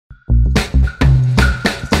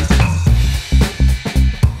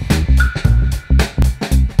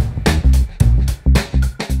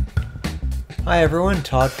Hi everyone,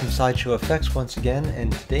 Todd from Sideshow Effects once again, and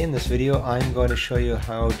today in this video I'm going to show you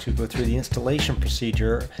how to go through the installation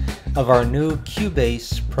procedure of our new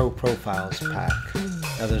Cubase Pro Profiles pack.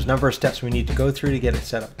 Now there's a number of steps we need to go through to get it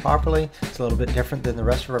set up properly. It's a little bit different than the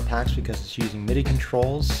rest of our packs because it's using MIDI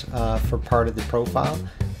controls for part of the profile,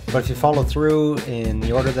 but if you follow through in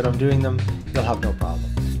the order that I'm doing them, you'll have no problem.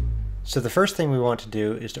 So the first thing we want to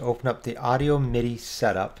do is to open up the Audio MIDI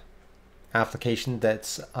Setup application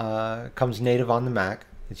that's comes native on the Mac.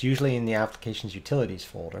 It's usually in the Applications Utilities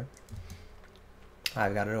folder.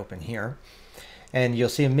 I've got it open here, and you'll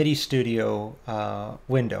see a MIDI Studio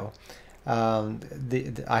window.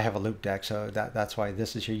 I have a loop deck, so that's why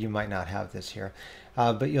this is here. You might not have this here,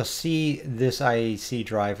 but you'll see this IAC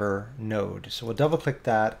driver node. So we'll double click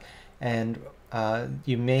that, and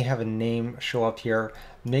you may have a name show up here.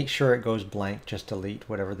 Make sure it goes blank, just delete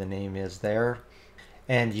whatever the name is there.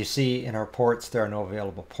 And you see in our ports there are no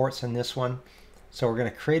available ports in this one. So we're going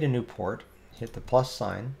to create a new port, hit the plus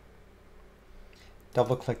sign,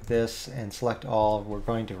 double click this and select all. We're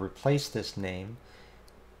going to replace this name.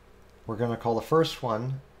 We're going to call the first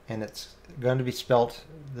one, and it's going to be spelt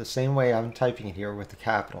the same way I'm typing it here with the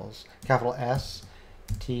capitals. Capital S,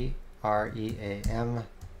 T, R, E, A, M,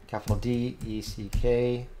 capital D, E, C,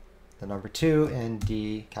 K, the number 2, and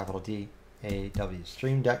D, capital D, A, W.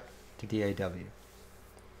 Stream Deck to DAW.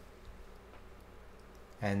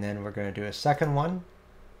 And then we're going to do a second one.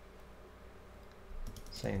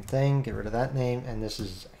 Same thing, get rid of that name, and this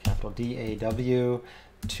is capital D-A-W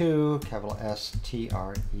to capital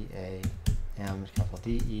S-T-R-E-A-M, capital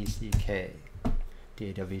D-E-C-K,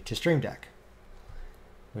 D-A-W to Stream Deck.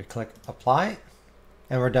 We click Apply,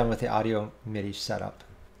 and we're done with the Audio MIDI setup.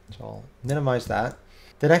 So I'll minimize that.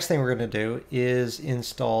 The next thing we're going to do is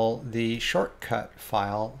install the shortcut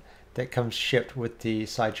file that comes shipped with the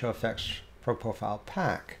Sideshow Effects Pro Profile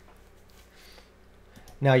pack.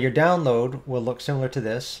 Now your download will look similar to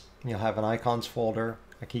this. You'll have an icons folder,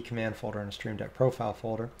 a key command folder, and a Stream Deck profile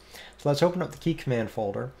folder. So let's open up the key command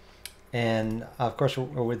folder, and of course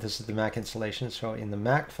this is the Mac installation. So in the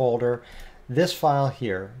Mac folder, this file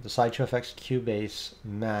here, the Sideshow Effects Cubase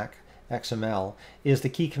Mac XML, is the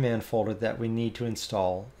key command folder that we need to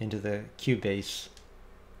install into the Cubase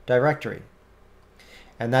directory.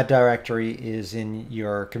 And that directory is in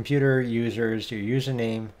your computer users, your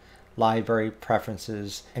username, library,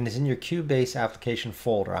 preferences, and it's in your Cubase application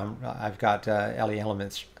folder. I've got LE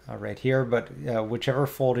Elements right here, but whichever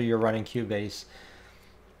folder you're running Cubase,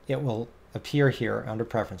 it will appear here under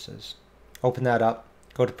Preferences. Open that up,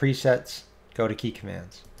 go to Presets, go to Key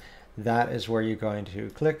Commands. That is where you're going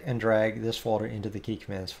to click and drag this folder into the Key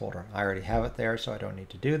Commands folder. I already have it there, so I don't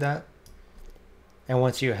need to do that. And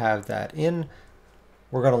once you have that in,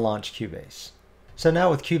 we're going to launch Cubase. So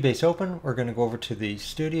now with Cubase open, we're going to go over to the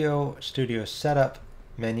Studio Setup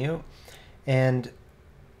menu, and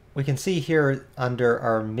we can see here under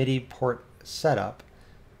our MIDI port setup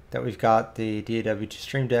that we've got the DAW to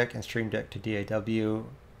Stream Deck and Stream Deck to DAW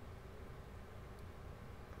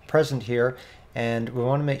present here, and we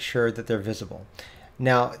want to make sure that they're visible.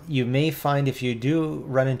 Now you may find, if you do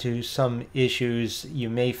run into some issues, you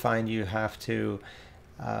may find you have to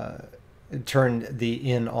turn the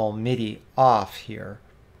in all MIDI off here,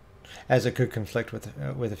 as it could conflict with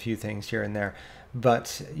a few things here and there,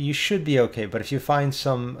 but you should be okay. But if you find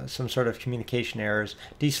some sort of communication errors,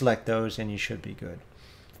 deselect those and you should be good.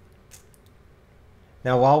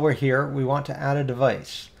 Now while we're here, we want to add a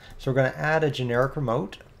device, so we're going to add a generic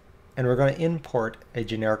remote, and we're going to import a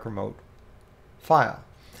generic remote file.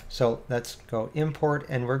 So let's go import,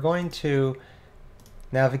 and we're going to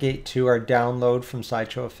navigate to our download from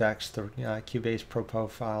Sideshow Effects, the Cubase Pro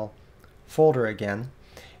Profile folder again.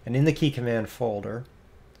 And in the key command folder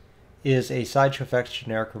is a Sideshow Effects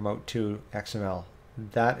generic remote 2 XML.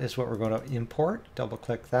 That is what we're going to import. Double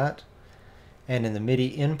click that. And in the MIDI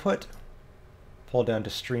input, pull down to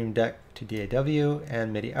Stream Deck to DAW,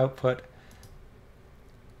 and MIDI output,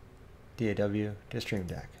 DAW to Stream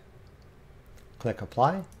Deck. Click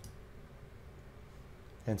Apply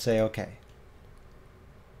and say OK.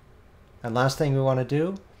 And last thing we want to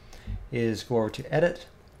do is go over to Edit,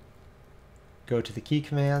 go to the Key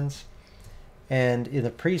Commands, and in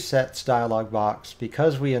the Presets dialog box,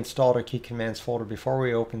 because we installed our Key Commands folder before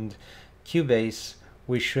we opened Cubase,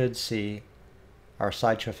 we should see our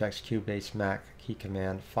Sideshow Effects Cubase Mac key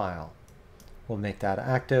command file. We'll make that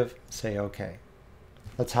active, say OK.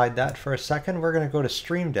 Let's hide that for a second. We're going to go to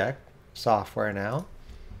Stream Deck software now,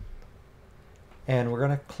 and we're going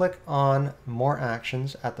to click on More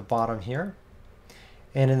Actions at the bottom here,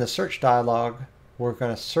 and in the search dialog we're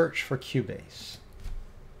going to search for Cubase.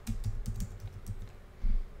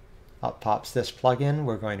 Up pops this plugin.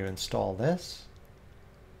 We're going to install this.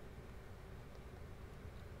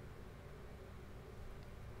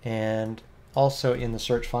 And also in the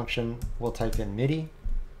search function, we'll type in MIDI.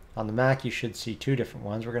 On the Mac, you should see two different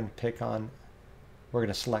ones. We're going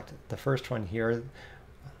to select the first one here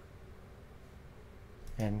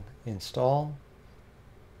and install.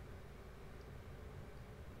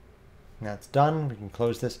 And that's done. We can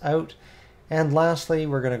close this out. And lastly,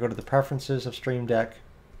 we're going to go to the preferences of Stream Deck,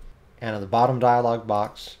 and at the bottom dialog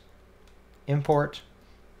box, import.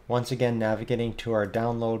 Once again, navigating to our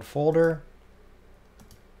download folder,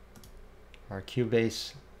 our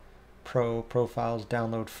Cubase Pro Profiles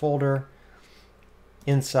download folder.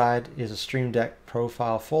 Inside is a Stream Deck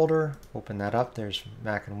profile folder. Open that up. There's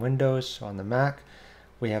Mac and Windows. So on the Mac,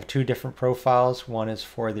 we have two different profiles. One is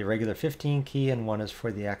for the regular 15 key and one is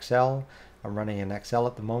for the XL. I'm running an XL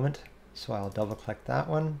at the moment, so I'll double click that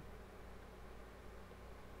one.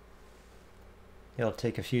 It'll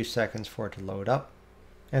take a few seconds for it to load up.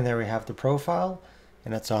 And there we have the profile,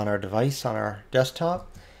 and it's on our device, on our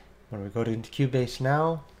desktop. When we go into Cubase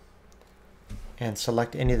now and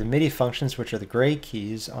select any of the MIDI functions, which are the gray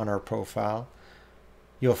keys on our profile,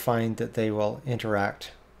 you'll find that they will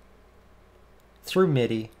interact through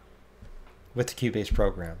MIDI with the Cubase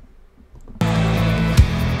program. You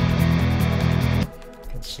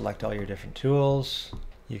can select all your different tools.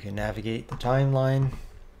 You can navigate the timeline.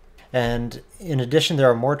 And in addition, there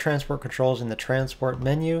are more transport controls in the transport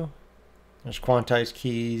menu. There's quantized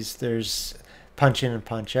keys, there's punch in and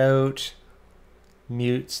punch out,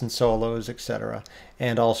 mutes and solos, etc.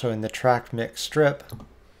 And also in the track mix strip,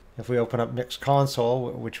 if we open up Mix Console,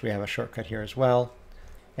 which we have a shortcut here as well,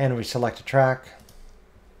 and we select a track,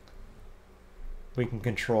 we can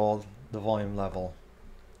control the volume level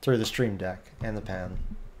through the Stream Deck and the pan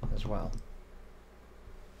as well.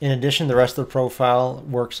 In addition, the rest of the profile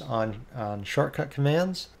works on shortcut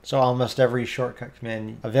commands. So almost every shortcut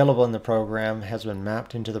command available in the program has been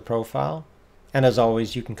mapped into the profile. And as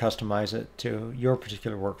always, you can customize it to your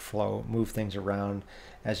particular workflow, move things around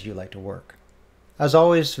as you like to work. As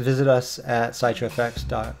always, visit us at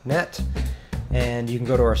sideshowfx.net, and you can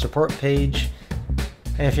go to our support page.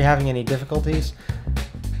 And if you're having any difficulties,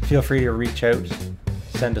 feel free to reach out,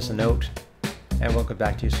 send us a note, and we'll get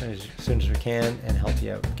back to you as soon as we can and help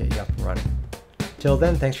you out, get you up and running. Till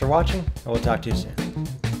then, thanks for watching, and we'll talk to you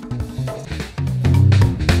soon.